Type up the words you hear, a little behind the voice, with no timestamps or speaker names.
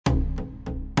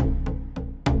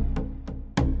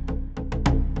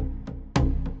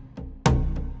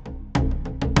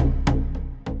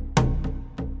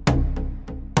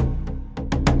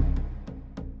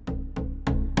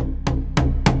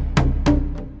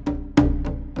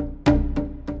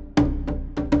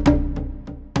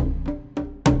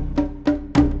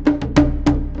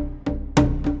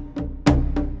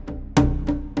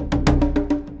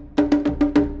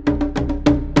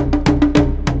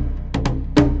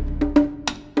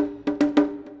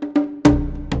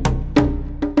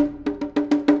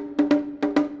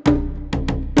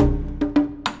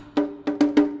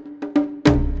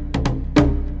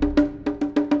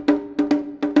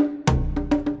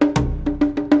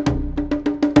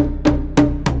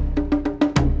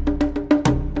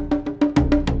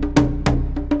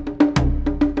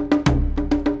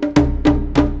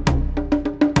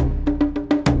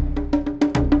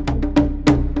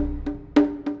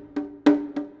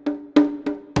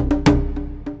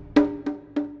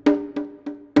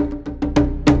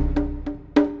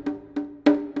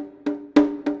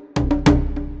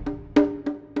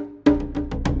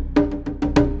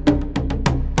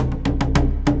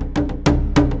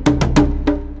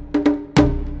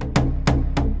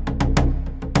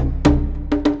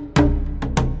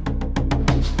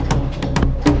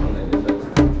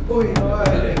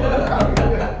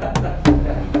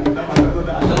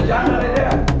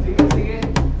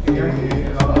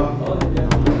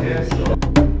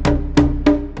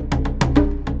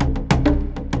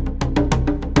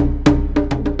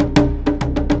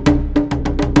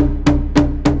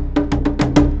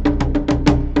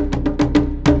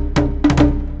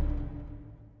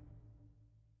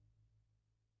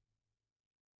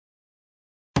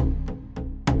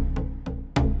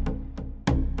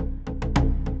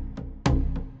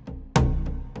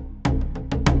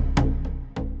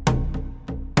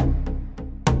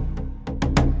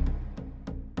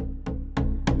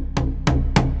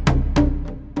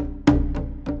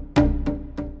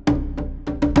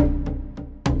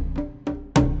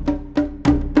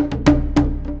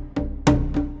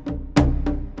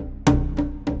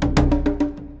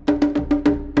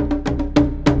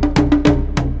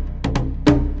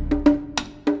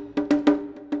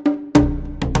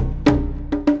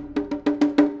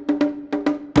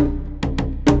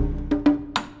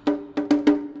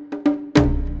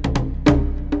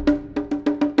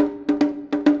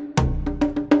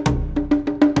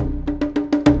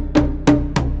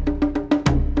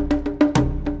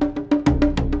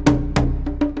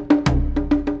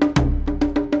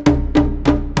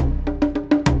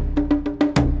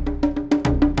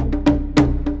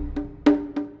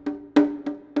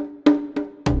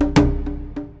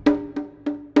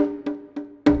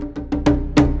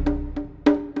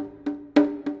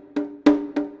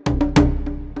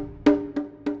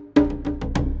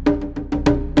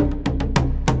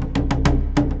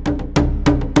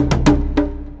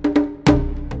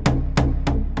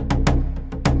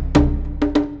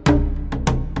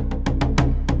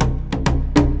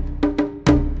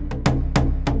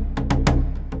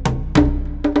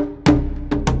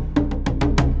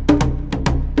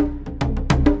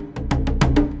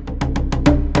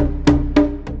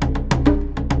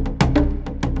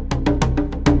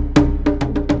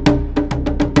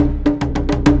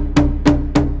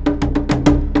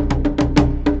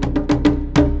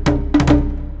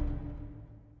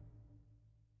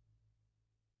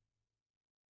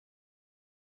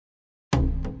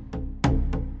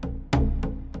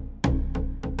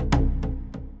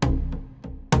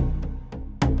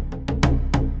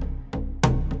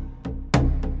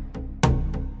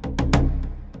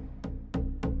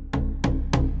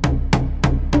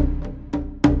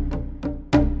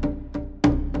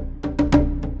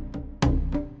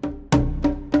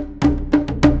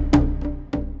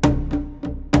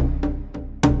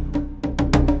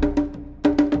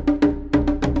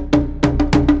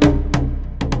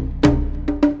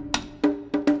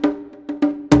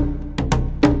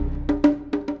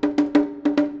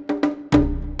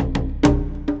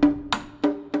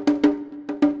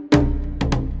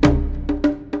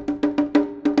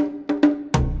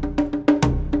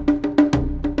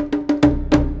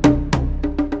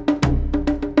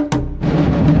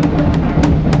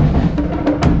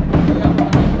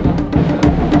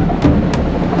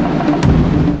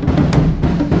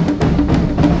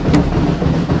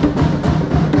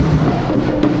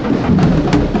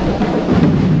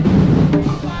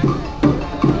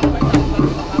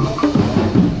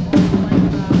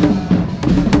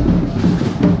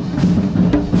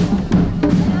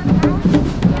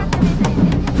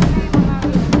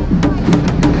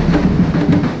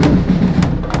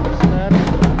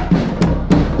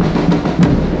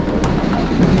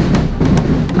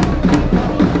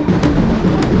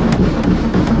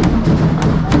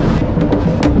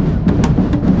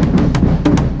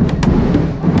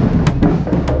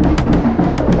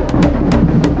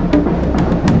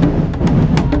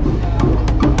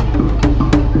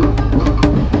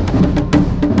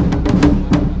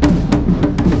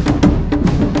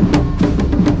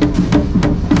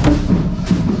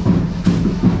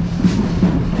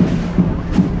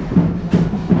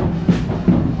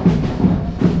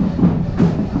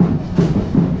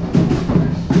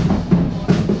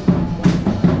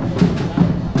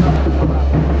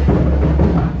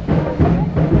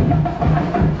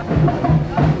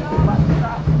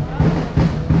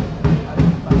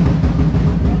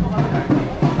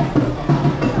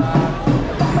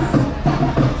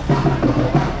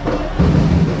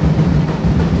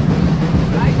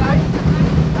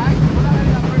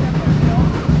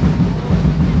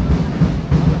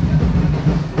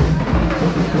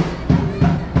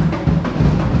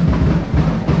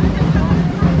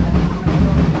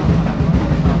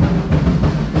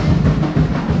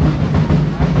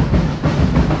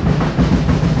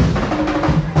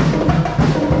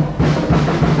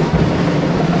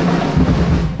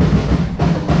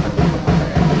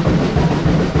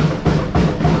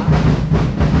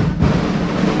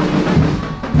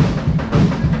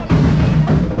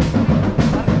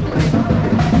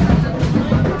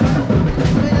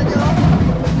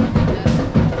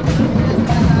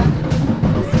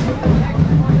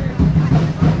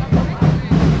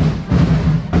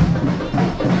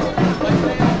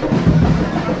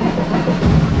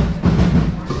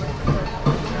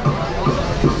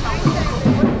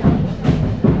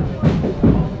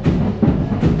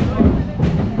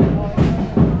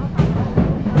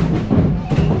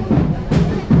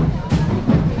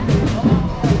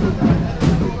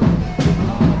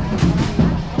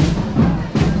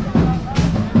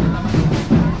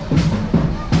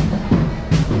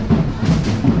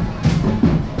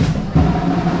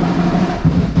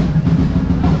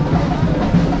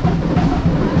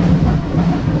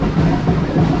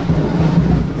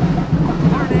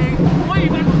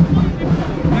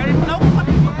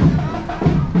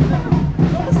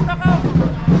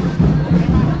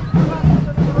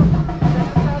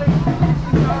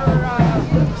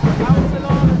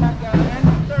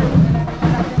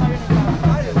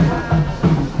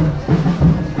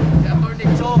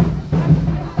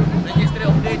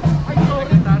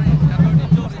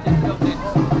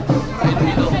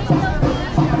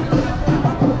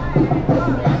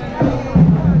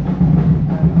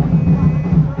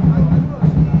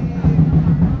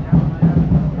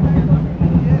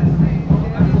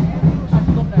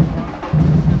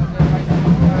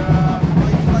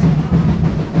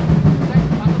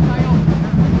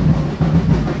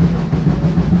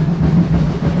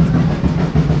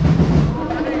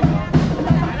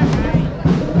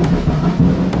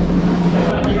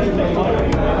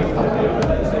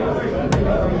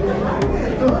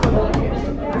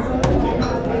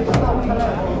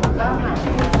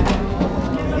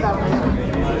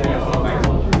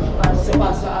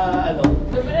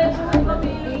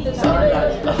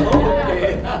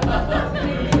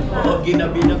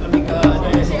ginabi na kami ka.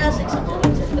 Si Asik sa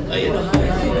comment center. Ayun na nga,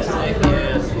 yes.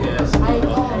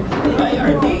 Ay,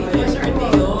 RD, yes, RD,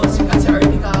 oh. Sikat si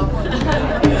RD kahapon.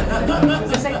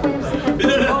 Asik po yung sikat.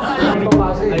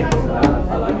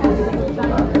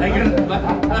 Ay, ganun ba?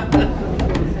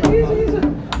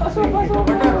 Pasok.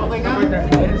 Okay ka?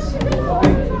 Yes.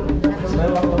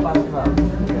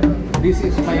 This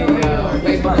is my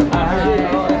favorite.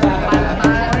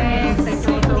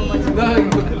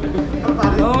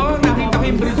 Oo, nakita ko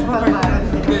yung bridge mo.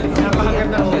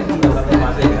 Napakaganda ko.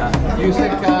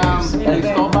 Yusek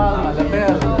Cristobal,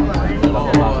 Malabel.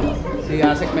 Si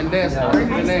Asik Mendez. Of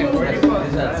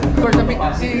course,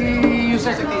 si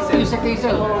Yusek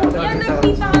Hazel. Yan,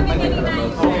 nagkita kami kanina.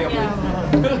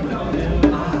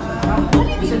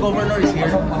 The governor is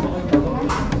here.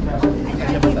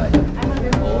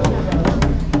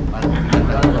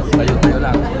 Tayo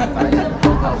lang.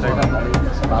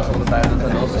 Pasok na tayo sa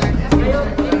dos.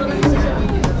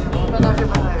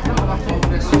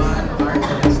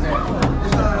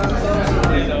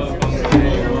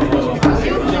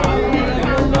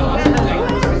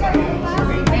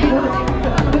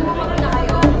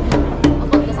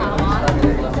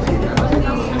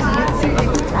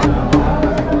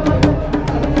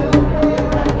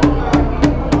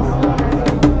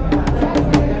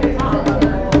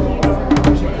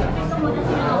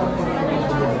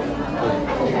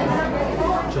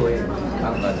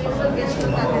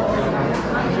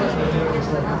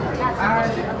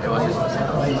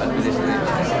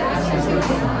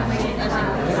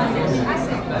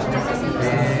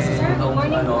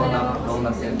 Nung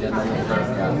nag-send yan na yung girl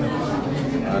niya,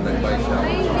 nag-buy siya.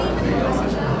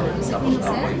 Tapos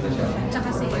na-appoint na siya. Tsaka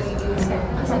si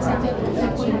Basta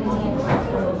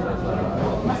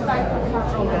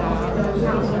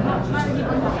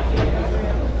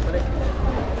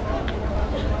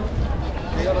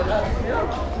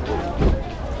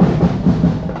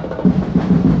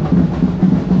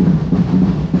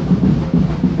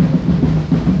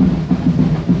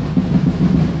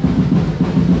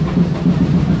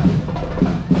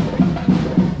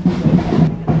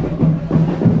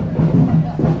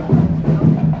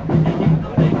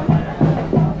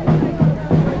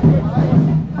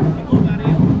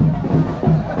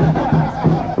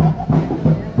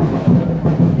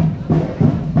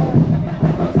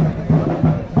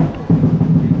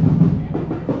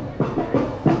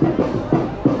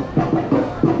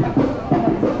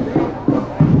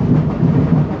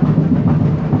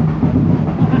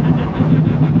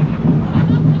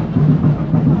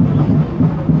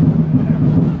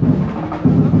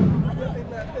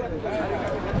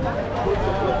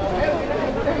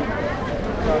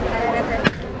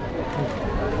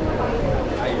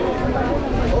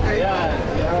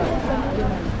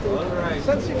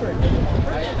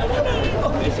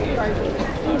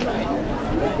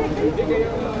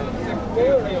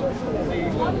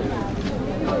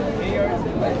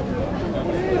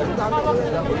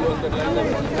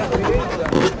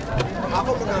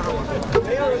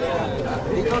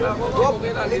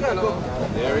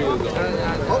There you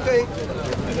go. Okay.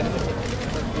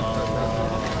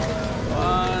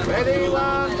 Ready,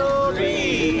 1, 2,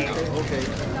 3. Okay.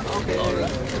 Okay. All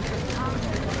right.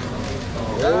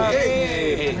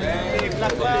 Okay.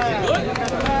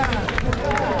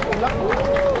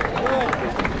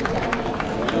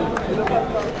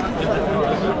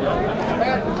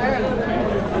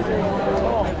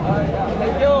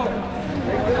 Thank you.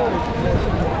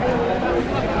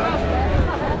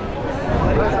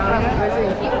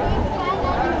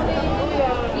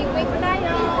 i-wait po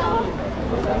tayo.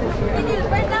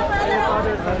 I-deliver na para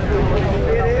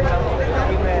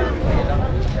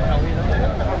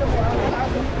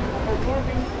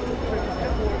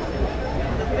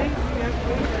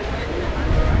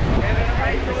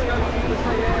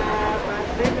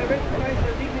They recognize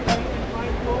the dignity in my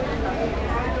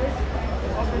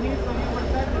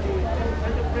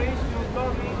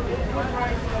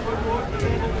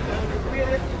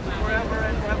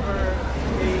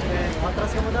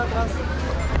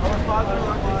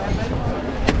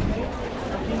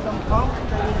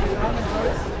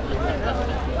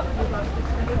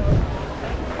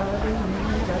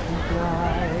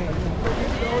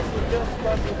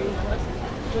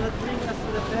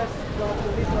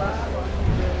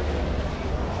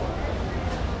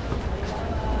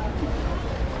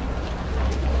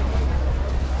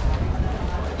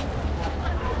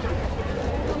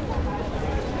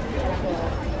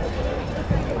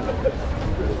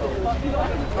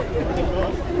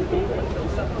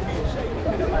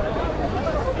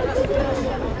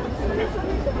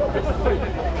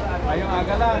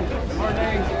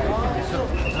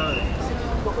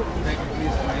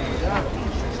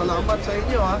sa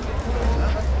inyo, ha?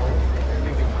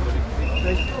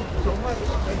 Thank you so much.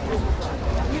 Thank you.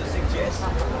 Music, yes,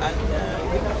 and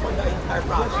even for the entire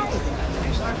province.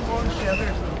 These are corn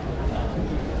shellers.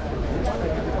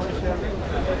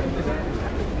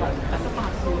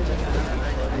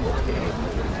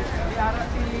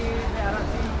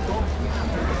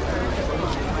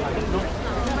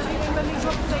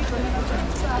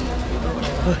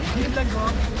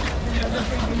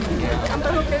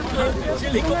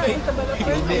 Sili ko eh.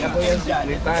 Hindi ako yan dyan.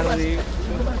 Military.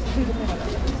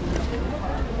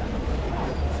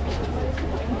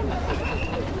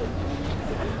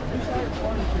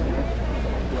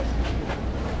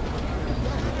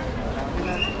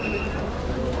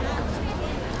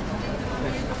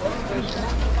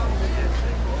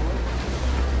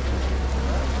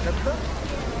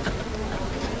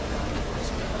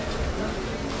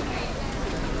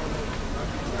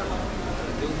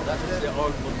 That's the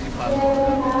old municipality.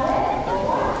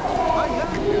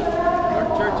 Our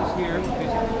church is here.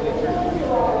 Basically, the church is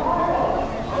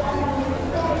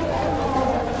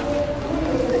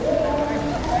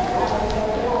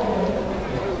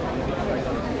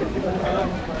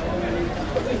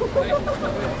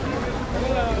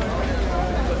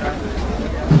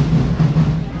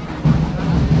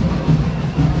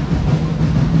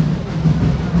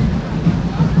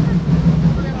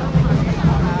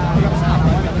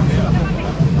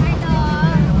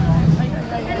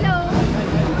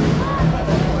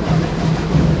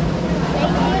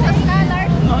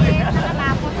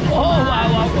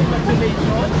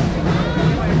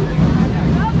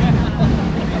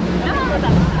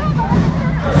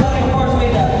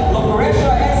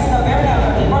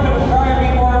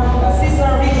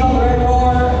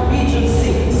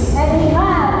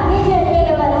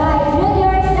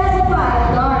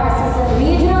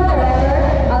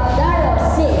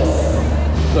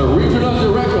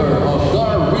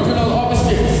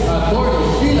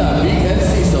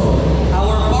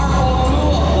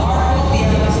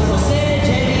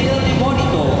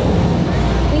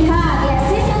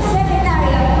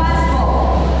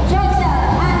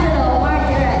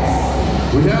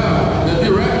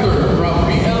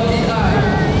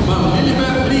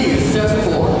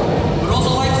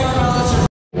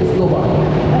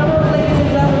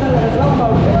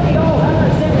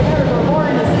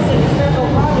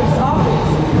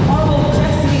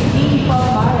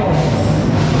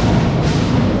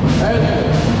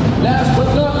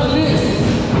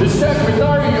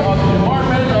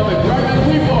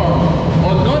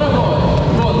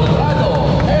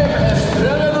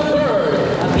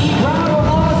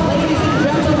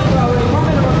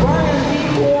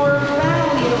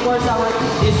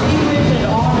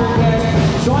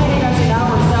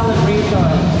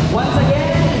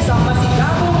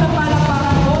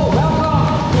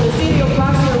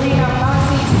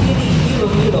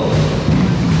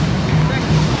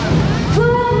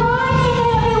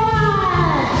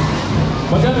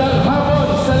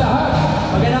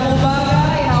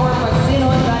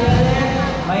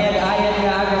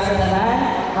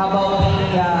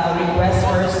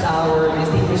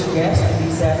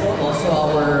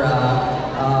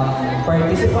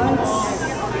participants.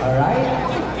 Alright?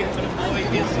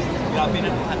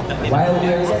 While we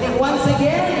are setting once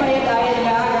again, mayag-ayan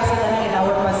nga aga sa tanan in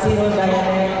our Pasinong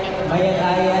Dialect.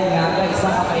 Mayag-ayan nga aga,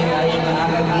 isang kapayag-ayan nga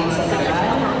aga din sa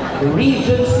tanan.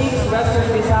 Region 6, Western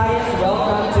Visayas,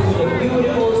 welcome to the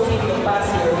beautiful city of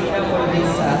Passi Arena for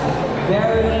this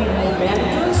very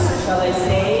momentous, shall I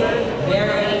say,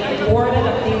 very important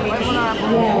activity.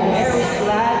 I'm very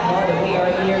glad that we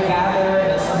are here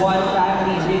gathered as one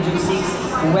family, Region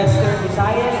 6, Western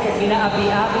Visayas. Kaya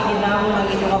ginaabi-abi ginamon ang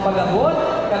inyong pag-abot.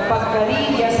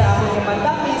 Pagkariya sa aming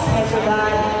kapatapis,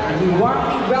 Mesodan, we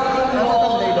warmly welcome you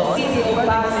all to the city of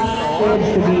Passi.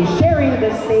 To be sharing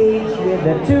the stage with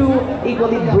the two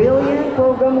equally brilliant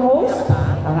program hosts,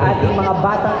 ang ating mga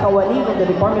batang kawani from the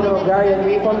Department of Agrarian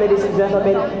Reform, ladies and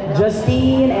gentlemen,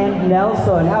 Justine and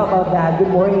Nelson. How about that?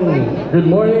 Good morning. Good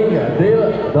morning.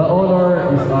 The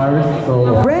honor is ours.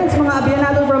 So, friends, mga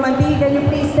abiyanato from Antique, can you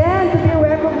please stand to be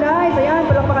recognized? Ayan,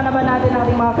 palakpakan naman natin ang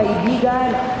ating mga kaibigan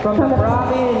from the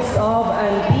province of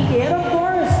Antique. And of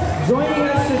course, joining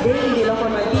us today, hindi lang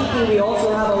from Antique, we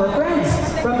also have our friends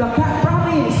from the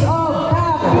province of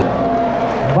Cavite.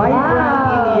 Vibrant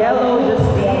in yellow,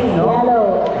 Justine, no?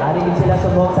 Yellow. Narinig sila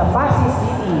sumok sa Passi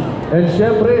City. and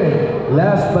syempre,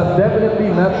 last but definitely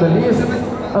not the least,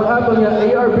 ang ato nga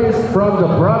ARBs from the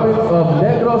province of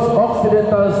Negros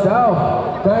Occidental South.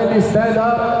 Kindly stand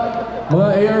up,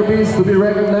 mga ARBs to be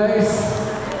recognized.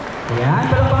 Ayan,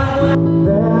 palakpakan mo.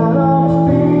 That I'm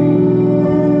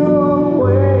still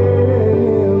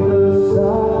waiting in the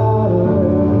silence.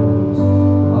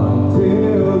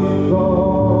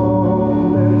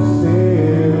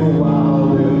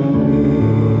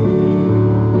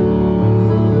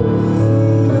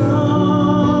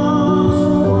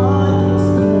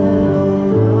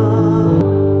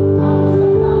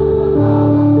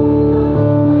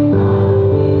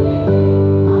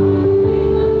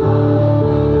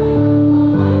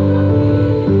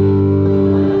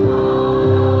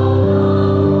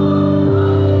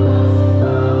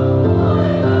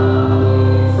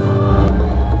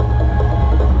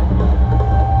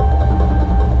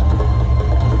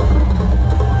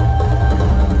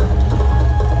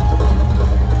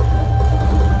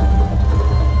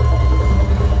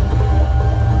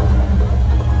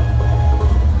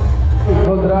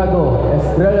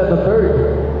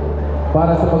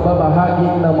 para sa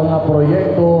pagbabahagi ng mga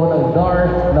proyekto ng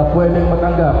DAR na pwedeng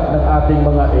matanggap ng ating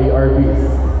mga ARBs.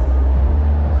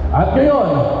 At ngayon,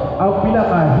 ang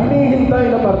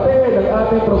pinaka-hinihintay na parte ng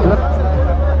ating programa.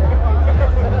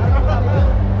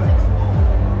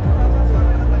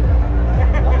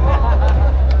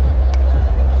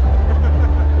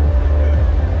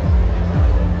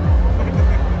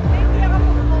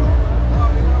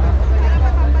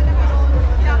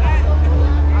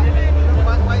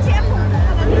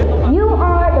 You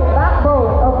are the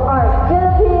backbone of our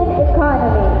Philippine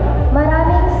economy.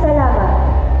 Maraming salamat.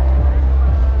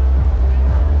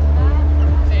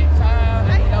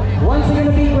 Once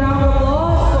again, a big round of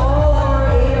applause to all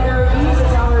our ARBs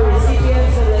as our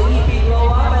recipients of the EP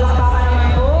Cloa. Palakpakan naman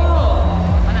po.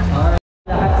 Alright.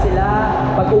 Lahat sila,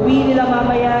 pag uwi nila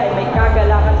mamaya, may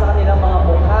kagalakan sa kanilang mga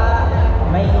mukha,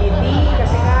 may ngiti,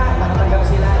 kasi nga, nakatanggap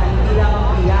sila na hindi lang ang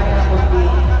biyaya na kundi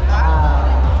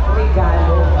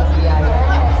regalo at biyaya.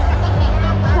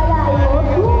 Kalain mo,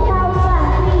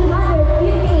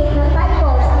 2,358 na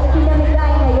titles ang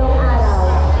pinamigay ngayong araw.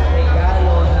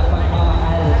 Regalo na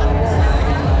pagmamahal para sa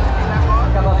ating mga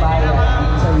kababayan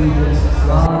dito sa Region 6.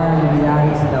 DAR,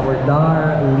 biyahe sa our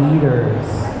DAR leaders.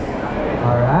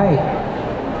 Alright.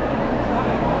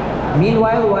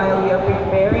 Meanwhile, while we are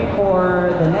preparing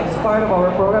for the next part of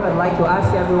our program, I'd like to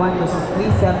ask everyone to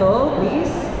please settle,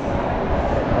 please.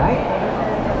 Right?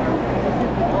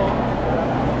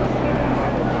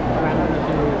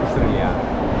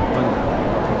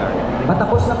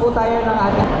 Patapos na po tayo ng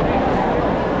ating...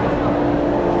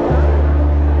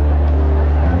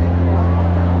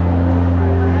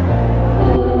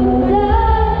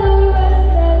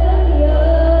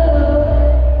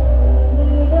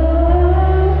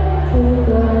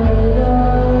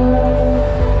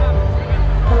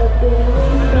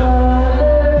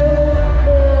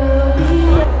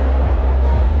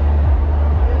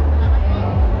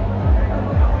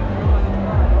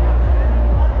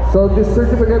 So this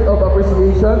certificate of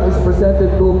appreciation is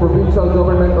presented to Provincial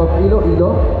Government of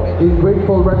Iloilo in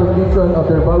grateful recognition of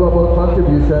their valuable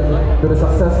contribution to the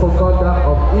successful conduct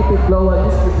of EP Cloa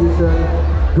distribution,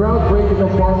 groundbreaking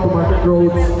of farm-to-market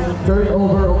roads,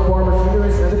 turnover of farm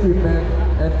machineries and equipment,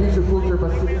 and tissue culture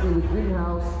facility with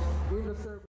greenhouse,